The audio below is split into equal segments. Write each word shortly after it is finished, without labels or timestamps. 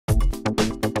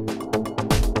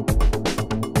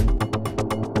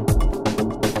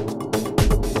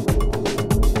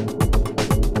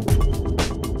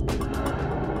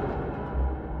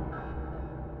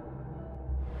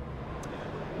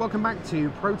welcome back to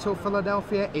Pro Tour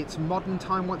Philadelphia. It's modern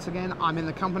time once again. I'm in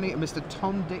the company of Mr.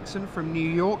 Tom Dixon from New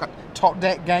York at Top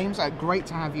Deck Games. Great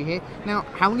to have you here. Now,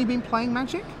 how long have you been playing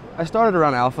Magic? I started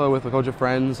around Alpha with a bunch of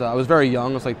friends. I was very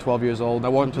young, I was like 12 years old. I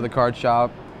walked into the card shop,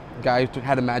 guy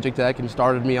had a Magic deck and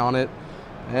started me on it.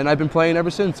 And I've been playing ever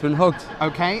since, been hooked.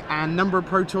 Okay, and number of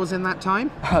Pro Tours in that time?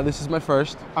 This is my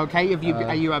first. Okay,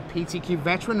 are you a PTQ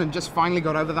veteran and just finally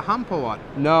got over the hump or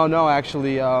what? No,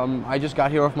 actually, I just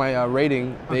got here off my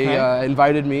rating. They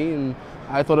invited me and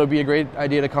I thought it would be a great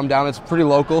idea to come down. It's pretty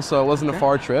local, so it wasn't a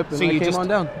far trip, and so you came on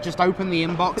down. Just opened the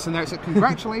inbox and there it said,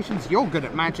 congratulations, you're good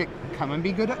at Magic, come and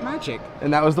be good at Magic.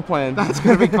 And that was the plan. That's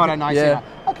going to be quite a nice yeah.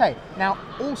 Okay, now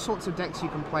all sorts of decks you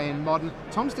can play in Modern.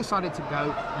 Tom's decided to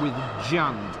go with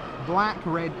Jund. Black,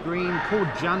 red, green, called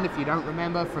Jund if you don't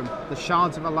remember, from the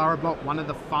Shards of Alara block, one of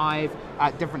the 5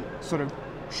 different sort of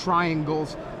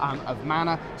triangles of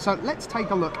mana. So let's take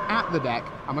a look at the deck,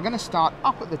 and we're going to start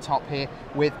up at the top here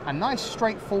with a nice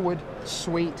straightforward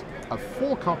suite of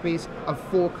 4 copies of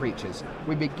 4 creatures.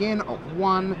 We begin at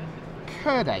 1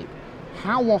 Kird Ape.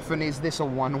 How often is this a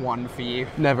 1/1 for you?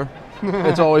 Never.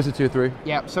 It's always a 2/3.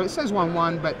 Yeah, so it says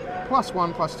 1/1, but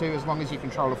 +1/+2 as long as you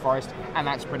control a forest, and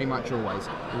that's pretty much always.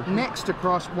 Next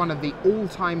across, one of the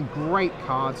all-time great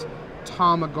cards,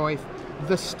 Tarmogoyf,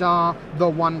 the star, the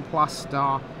 1+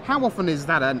 star. How often is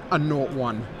that a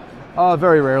 0/1?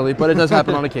 Very rarely, but it does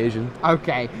happen on occasion.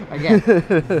 Okay, again.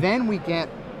 Then we get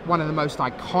one of the most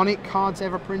iconic cards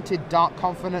ever printed, Dark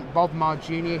Confidant, Bob Marr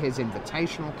Jr., his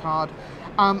invitational card.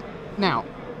 Now,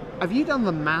 have you done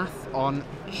the math on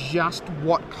just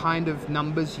what kind of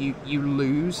numbers you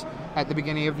lose at the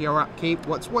beginning of your upkeep?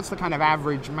 What's the kind of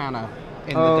average mana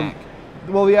in the deck?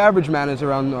 Well, the average mana is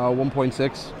around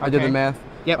 1.6. I did the math.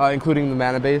 Yep. Including the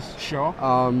mana base. Sure.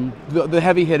 The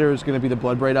heavy hitter is going to be the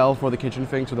Bloodbraid Elf or the Kitchen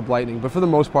Finks or the Blightning, but for the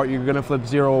most part, you're going to flip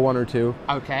 0, 1, or 2.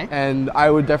 Okay. And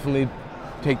I would definitely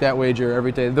take that wager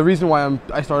every day. The reason why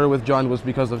I started with Jund was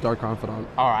because of Dark Confidant.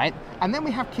 All right. And then we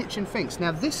have Kitchen Finks.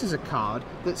 Now, this is a card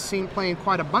that's seen playing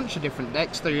quite a bunch of different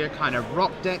decks. There are kind of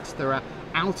rock decks. There are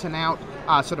out-and-out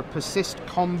sort of persist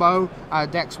combo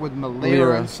decks with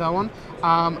Malira and so on.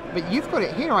 But you've got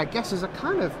it here, I guess, as a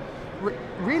kind of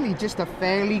really just a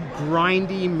fairly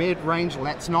grindy mid-range,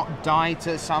 let's not die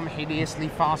to some hideously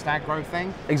fast aggro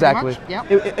thing. Exactly. Yeah.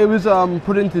 It was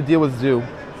put in to deal with Zoo.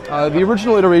 The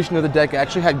original iteration of the deck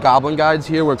actually had Goblin Guides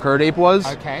here where Kird Ape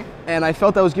was. Okay. And I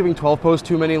felt I was giving 12 posts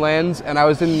too many lands, and I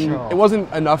was in. Sure. It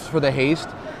wasn't enough for the haste.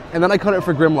 And then I cut it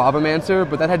for Grim Lavamancer,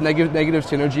 but that had negative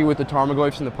synergy with the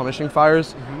Tarmogoyfs and the Punishing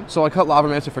Fires. So I cut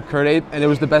Lavamancer for Kird Ape, and it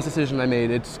was the best decision I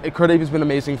made. Kird Ape has been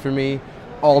amazing for me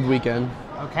all weekend.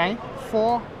 Okay.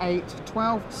 4, 8,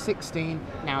 12, 16.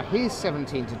 Now here's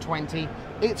 17 to 20.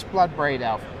 It's Bloodbraid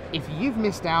Elf. If you've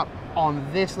missed out on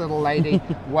this little lady,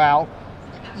 well,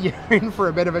 you're in for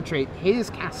a bit of a treat. Here's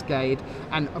Cascade,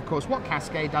 and of course what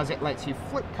Cascade does, it lets you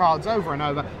flip cards over and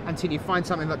over until you find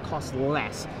something that costs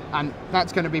less, and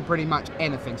that's going to be pretty much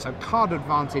anything. So card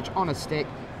advantage on a stick,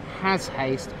 has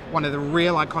haste, one of the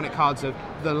real iconic cards of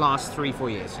the last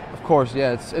 3-4 years. Of course,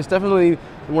 yeah, it's definitely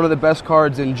one of the best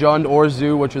cards in Jund or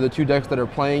Zoo, which are the 2 decks that are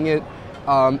playing it.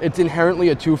 It's inherently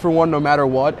a 2-for-1 no matter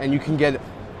what, and you can get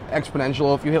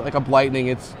exponential. If you hit like a Blightning,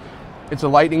 it's a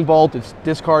lightning bolt, it's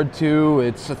discard 2,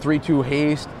 it's a 3/2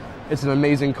 haste. It's an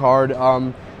amazing card.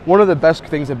 One of the best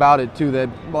things about it too that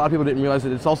a lot of people didn't realize,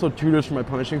 that it's also tutors for my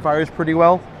Punishing Fires pretty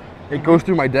well. It goes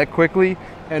through my deck quickly,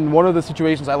 and one of the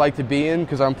situations I like to be in,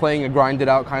 because I'm playing a grinded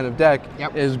out kind of deck,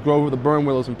 is Grove of the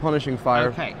Burnwillows and Punishing Fire.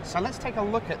 Okay, so let's take a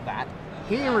look at that.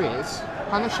 Here is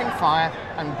Punishing Fire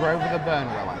and Grove of the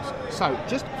Burnwillows. So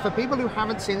just for people who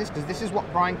haven't seen this, because this is what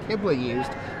Brian Kibler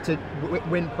used to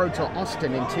win Pro Tour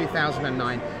Austin in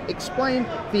 2009, explain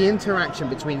the interaction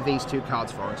between these 2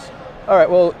 cards for us. All right,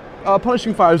 well,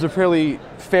 Punishing Fire is a fairly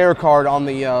fair card on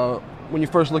the when you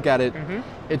first look at it.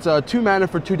 It's 2 mana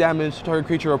for 2 damage to target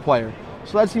creature or player.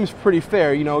 So that seems pretty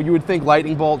fair. You know, you would think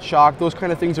Lightning Bolt, Shock, those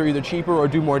kind of things are either cheaper or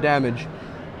do more damage.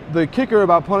 The kicker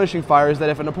about Punishing Fire is that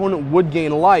if an opponent would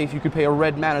gain life, you could pay a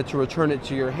red mana to return it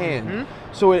to your hand.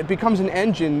 So it becomes an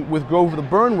engine with Grove of the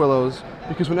Burnwillows,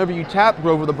 because whenever you tap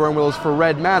Grove of the Burnwillows for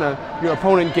red mana, your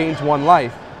opponent gains 1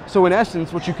 life. So in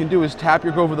essence, what you can do is tap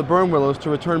your Grove of the Burnwillows to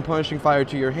return Punishing Fire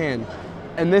to your hand.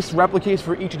 And this replicates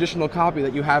for each additional copy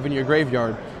that you have in your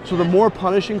graveyard. So the more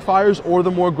Punishing Fires or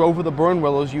the more Grove of the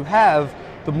Burnwillows you have,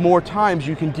 the more times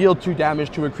you can deal 2 damage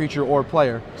to a creature or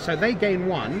player. So they gain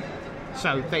 1.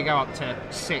 So they go up to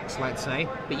 6, let's say,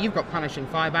 but you've got Punishing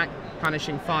Fire back,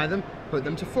 Punishing Fire them. put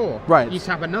them to 4. Right. You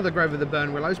tap another Grove of the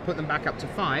Burnwillows, put them back up to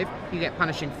 5. You get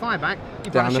Punishing Fire back.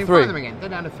 You Down to Punishing 3. Fire them again. They're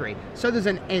down to 3. So there's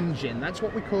an engine. That's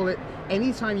what we call it.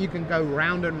 Anytime you can go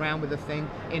round and round with a thing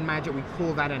in Magic, we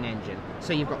call that an engine.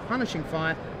 So you've got Punishing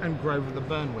Fire and Grove of the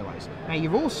Burnwillows. Now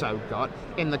you've also got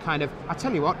in the kind of, I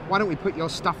tell you what, why don't we put your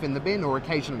stuff in the bin, or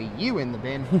occasionally you in the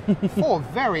bin? 4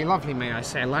 very lovely, may I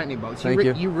say, lightning bolts. Thank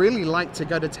you. You really like to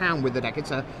go to town with the deck.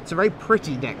 It's a very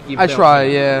pretty deck you've I built. try,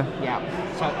 yeah. Yeah.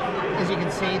 So as you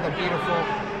can see, the beautiful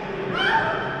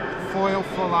foil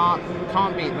full art,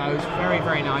 can't beat those. Very,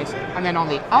 very nice. And then on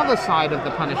the other side of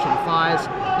the Punishing Fires,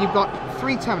 you've got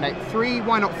 3 Terminate. 3,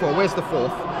 why not 4? Where's the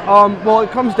 4th? Well,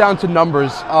 it comes down to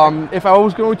numbers. If I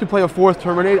was going to play a 4th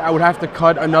Terminate, I would have to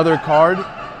cut another card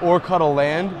or cut a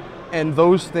land, and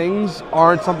those things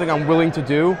aren't something I'm willing to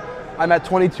do. I'm at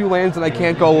 22 lands and I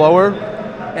can't go lower,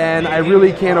 and I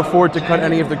really can't afford to cut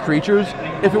any of the creatures.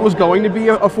 If it was going to be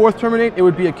a 4th Terminate, it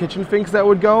would be a Kitchen Finks that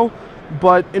would go,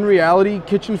 but in reality,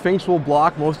 Kitchen Finks will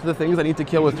block most of the things I need to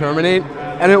kill with Terminate,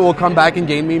 and it will come back and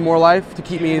gain me more life to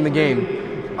keep me in the game.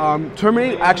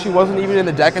 Terminate actually wasn't even in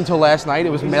the deck until last night.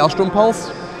 It was Maelstrom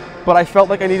Pulse, but I felt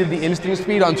like I needed the instant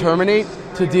speed on Terminate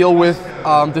to deal with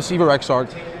Deceiver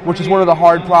Exarch, which is one of the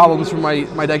hard problems for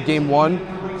my deck game 1.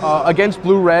 Against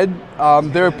blue-red,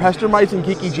 their Pester Mites and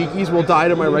Geeky Jeekies will die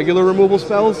to my regular removal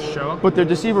spells, Sure. but their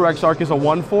Deceiver Exarch is a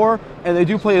 1/4, and they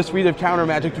do play a suite of counter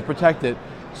magic to protect it.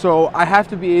 So I have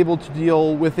to be able to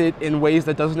deal with it in ways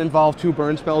that doesn't involve 2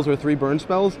 burn spells or 3 burn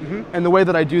spells, and the way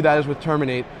that I do that is with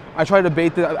Terminate. I try to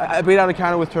bait out a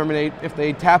counter with Terminate. If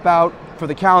they tap out for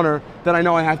the counter, then I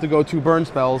know I have to go 2 burn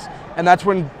spells, and that's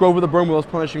when Grove of the Burnwillows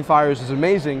Punishing Fires is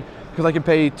amazing, because I can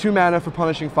pay 2 mana for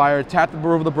Punishing Fire, tap the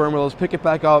Grove of the Burnwillows, pick it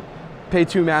back up, pay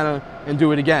 2 mana, and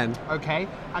do it again. Okay,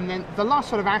 and then the last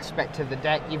sort of aspect of the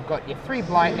deck, you've got your 3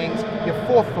 Blightnings, your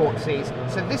 4 Thoughtseize.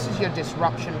 So this is your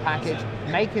disruption package,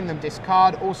 making them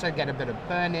discard, also get a bit of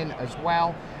burn in as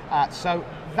well. So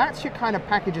that's your kind of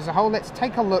package as a whole. Let's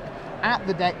take a look at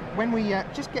the deck. When we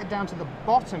just get down to the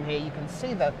bottom here, you can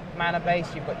see the mana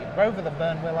base. You've got your Grove of the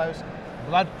Burnwillows,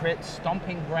 Blood Crypt,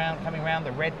 Stomping Ground coming around,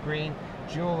 the red-green,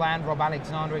 Dual Land, Rob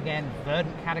Alexander again,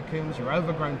 Verdant Catacombs, your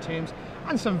Overgrown Tombs,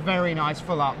 and some very nice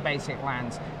full-art basic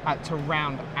lands to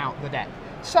round out the deck.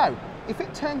 So, if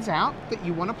it turns out that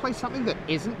you want to play something that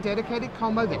isn't dedicated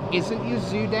combo, that isn't your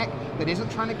zoo deck, that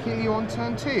isn't trying to kill you on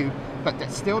turn 2, but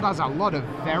that still does a lot of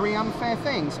very unfair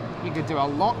things, you could do a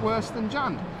lot worse than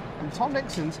Jund. And Tom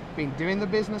Dixon's been doing the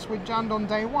business with Jund on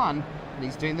day 1, and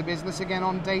he's doing the business again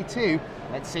on day 2.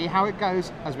 Let's see how it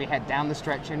goes as we head down the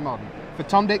stretch in Modern. For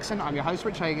Tom Dixon, I'm your host,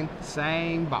 Rich Hagan,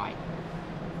 saying bye.